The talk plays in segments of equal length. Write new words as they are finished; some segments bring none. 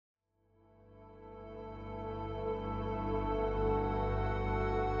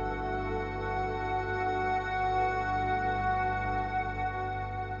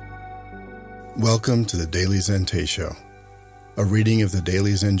Welcome to the Daily Zen Show, a reading of the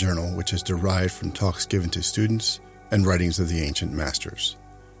Daily Zen Journal which is derived from talks given to students and writings of the ancient masters.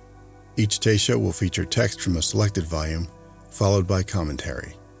 Each Show will feature text from a selected volume, followed by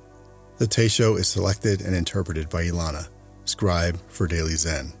commentary. The Show is selected and interpreted by Ilana, scribe for Daily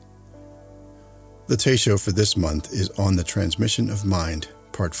Zen. The Show for this month is on the transmission of mind,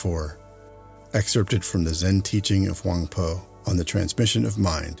 Part 4, excerpted from the Zen teaching of Huang Po on the transmission of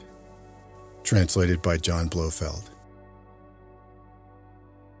mind, translated by John Blofeld.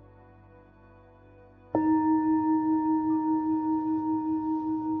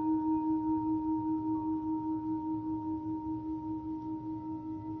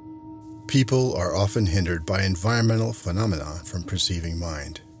 People are often hindered by environmental phenomena from perceiving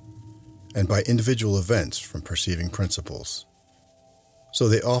mind, and by individual events from perceiving principles. So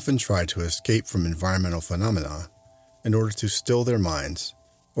they often try to escape from environmental phenomena in order to still their minds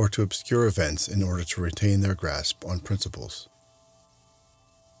or to obscure events in order to retain their grasp on principles.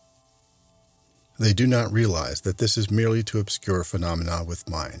 They do not realize that this is merely to obscure phenomena with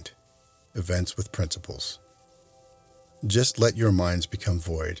mind, events with principles. Just let your minds become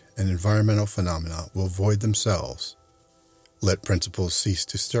void, and environmental phenomena will void themselves. Let principles cease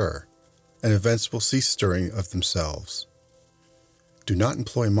to stir, and events will cease stirring of themselves. Do not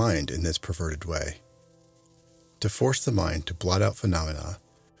employ mind in this perverted way. To force the mind to blot out phenomena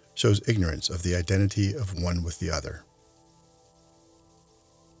shows ignorance of the identity of one with the other.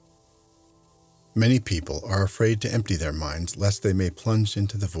 Many people are afraid to empty their minds lest they may plunge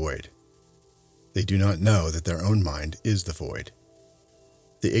into the void. They do not know that their own mind is the void.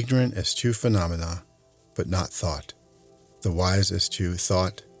 The ignorant eschew phenomena, but not thought. The wise eschew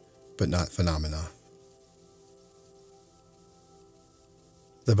thought, but not phenomena.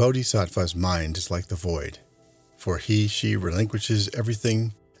 The Bodhisattva's mind is like the void, for she relinquishes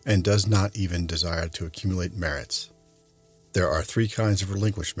everything and does not even desire to accumulate merits. There are 3 kinds of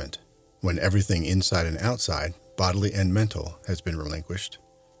relinquishment: when everything inside and outside, bodily and mental, has been relinquished;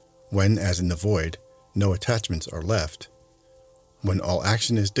 when, as in the void, no attachments are left; when all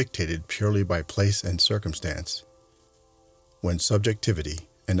action is dictated purely by place and circumstance; when subjectivity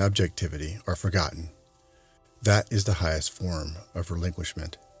and objectivity are forgotten. That is the highest form of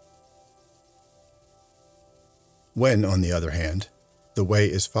relinquishment. When, on the other hand, the way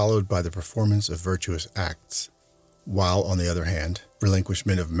is followed by the performance of virtuous acts, while, on the other hand,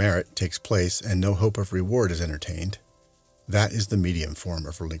 relinquishment of merit takes place and no hope of reward is entertained, that is the medium form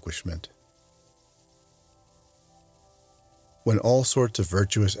of relinquishment. When all sorts of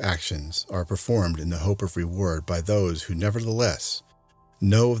virtuous actions are performed in the hope of reward by those who nevertheless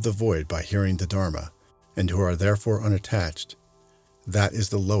know of the void by hearing the Dharma, and who are therefore unattached, that is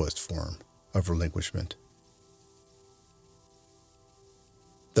the lowest form of relinquishment.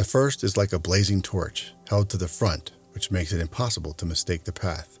 The first is like a blazing torch held to the front, which makes it impossible to mistake the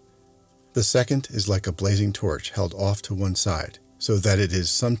path. The second is like a blazing torch held off to one side, so that it is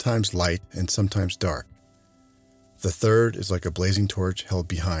sometimes light and sometimes dark. The third is like a blazing torch held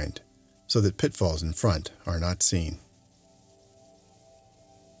behind, so that pitfalls in front are not seen.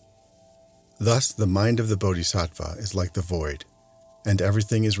 Thus, the mind of the Bodhisattva is like the void, and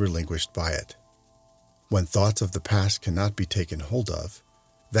everything is relinquished by it. When thoughts of the past cannot be taken hold of,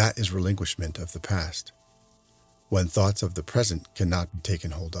 that is relinquishment of the past. When thoughts of the present cannot be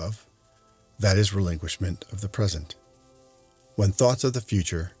taken hold of, that is relinquishment of the present. When thoughts of the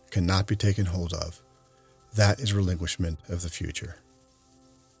future cannot be taken hold of, that is relinquishment of the future.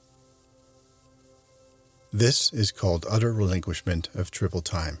 This is called utter relinquishment of triple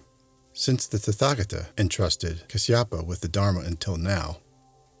time. Since the Tathagata entrusted Kasyapa with the Dharma until now,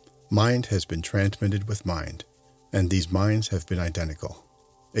 mind has been transmitted with mind, and these minds have been identical.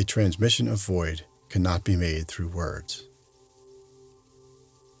 A transmission of void cannot be made through words.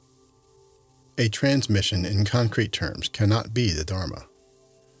 A transmission in concrete terms cannot be the Dharma.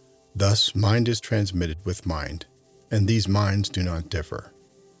 Thus, mind is transmitted with mind, and these minds do not differ.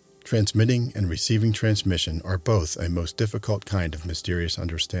 Transmitting and receiving transmission are both a most difficult kind of mysterious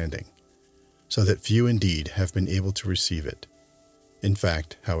understanding, so that few indeed have been able to receive it. In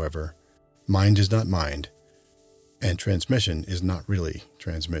fact, however, mind is not mind, and transmission is not really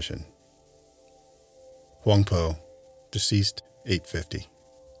transmission. Huang Po, deceased 850.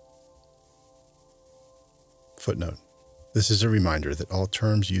 Footnote. This is a reminder that all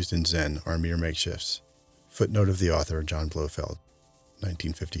terms used in Zen are mere makeshifts. Footnote of the author, John Blofeld,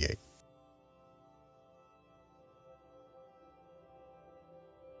 1958.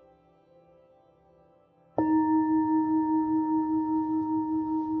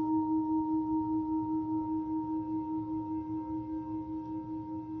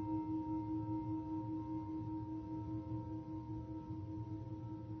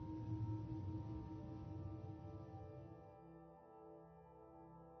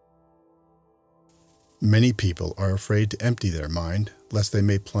 Many people are afraid to empty their mind, lest they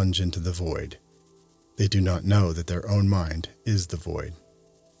may plunge into the void. They do not know that their own mind is the void.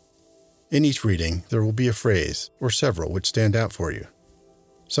 In each reading, there will be a phrase, or several, which stand out for you.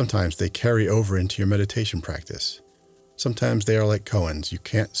 Sometimes they carry over into your meditation practice. Sometimes they are like koans you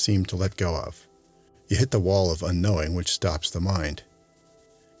can't seem to let go of. You hit the wall of unknowing which stops the mind.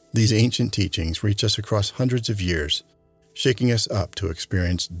 These ancient teachings reach us across hundreds of years, shaking us up to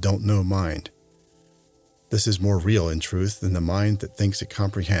experience don't know mind. This is more real in truth than the mind that thinks it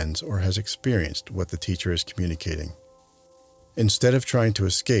comprehends or has experienced what the teacher is communicating. Instead of trying to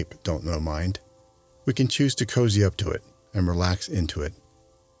escape don't know mind, we can choose to cozy up to it and relax into it.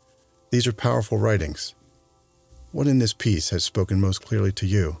 These are powerful writings. What in this piece has spoken most clearly to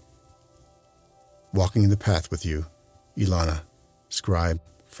you? Walking the path with you, Ilana, scribe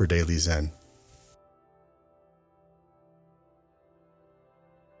for Daily Zen.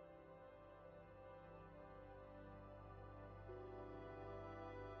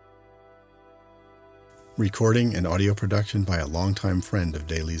 Recording and audio production by a longtime friend of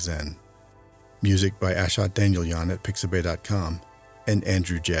Daily Zen. Music by Ashat Danielyan at Pixabay.com and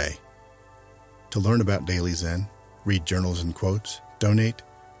Andrew J. To learn about Daily Zen, read journals and quotes, donate,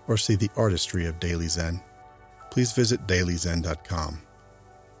 or see the artistry of Daily Zen, please visit dailyzen.com.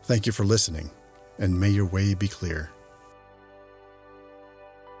 Thank you for listening, and may your way be clear.